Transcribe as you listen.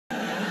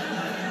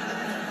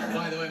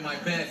By the way, my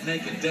bad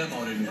naked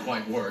demo didn't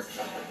quite work.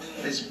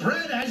 This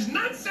bread has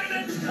nuts in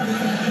it!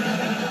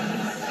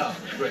 Oh,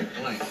 great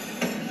blank.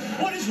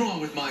 What is wrong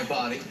with my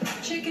body?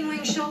 Chicken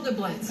wing shoulder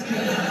blades.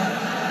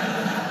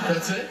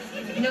 That's it?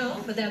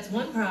 No, but that's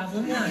one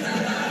problem. Well,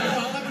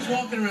 I was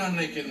walking around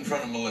naked in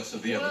front of Melissa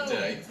the other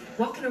day.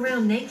 Walking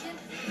around naked?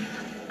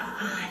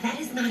 That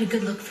is not a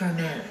good look for a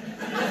man.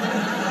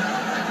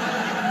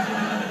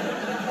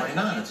 Why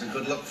not? It's a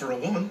good look for a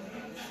woman.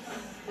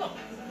 Well,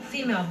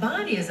 female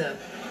body is a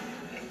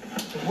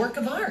work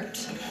of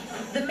art.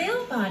 The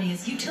male body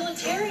is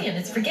utilitarian.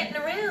 It's for getting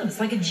around. It's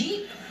like a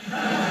Jeep.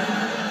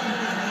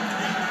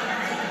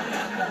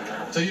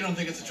 So you don't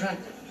think it's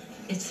attractive?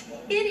 It's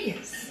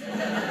hideous.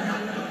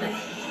 The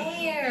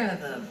hair,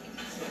 the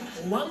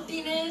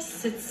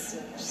lumpiness, it's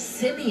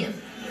simian.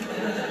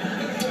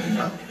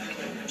 Well,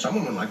 some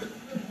women like it.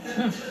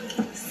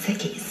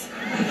 Sickies.